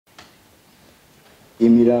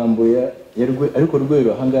imirambo ya ariko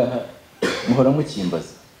Rweru ahangaha muhora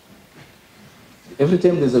mukimbaza. Every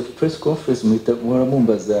time there's a press conference muhora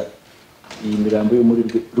mumbaza iyi mirambo yo muri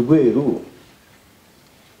Rweru.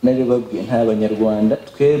 Nari babwiye nta Banyarwanda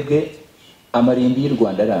twebwe amarimbi y'u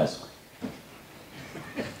Rwanda arazwe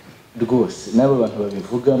rwose, n'abo bantu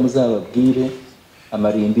babivuga muzababwire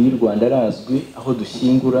amarimbi y'u Rwanda arazwi, aho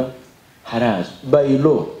dushyingura harazwi by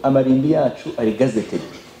law, amarimbi yacu ari gazetted.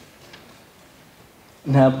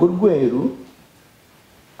 Ntabwo Rweru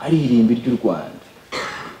ari irimbi ry'u Rwanda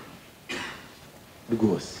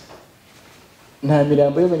rwose, nta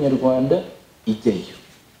mirambo y'Abanyarwanda ijyayo.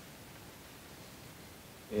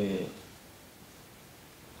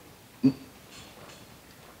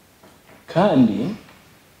 Kandi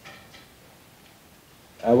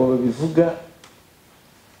abo babivuga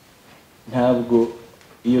ntabwo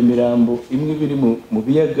iyo mirambo imwe biri mu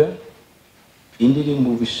biyaga, indi iri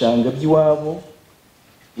mu bishanga by'iwabo,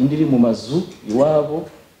 indi iri mu mazu iwabo,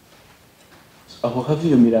 aho hava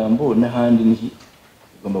iyo mirambo n'ahandi niho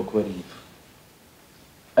igomba kuba ari iva.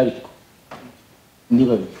 Ariko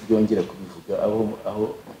niba byongera kubivuga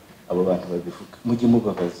aho abo bantu babivuga, mujye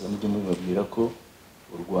mubabaza, mujye mubabwira ko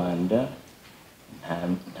u Rwanda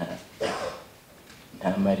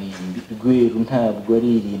nta marimbi, Rweru ntabwo ari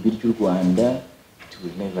irimbi ry'u Rwanda, it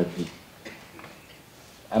will never be.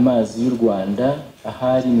 Amazi y'u Rwanda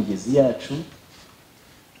ahari imigezi yacu,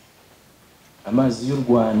 amazi y'u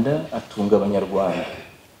Rwanda atunga Abanyarwanda,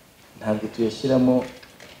 ntabwo tuyashyiramo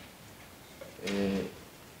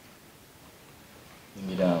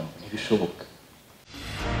imirambo, ntibishoboka.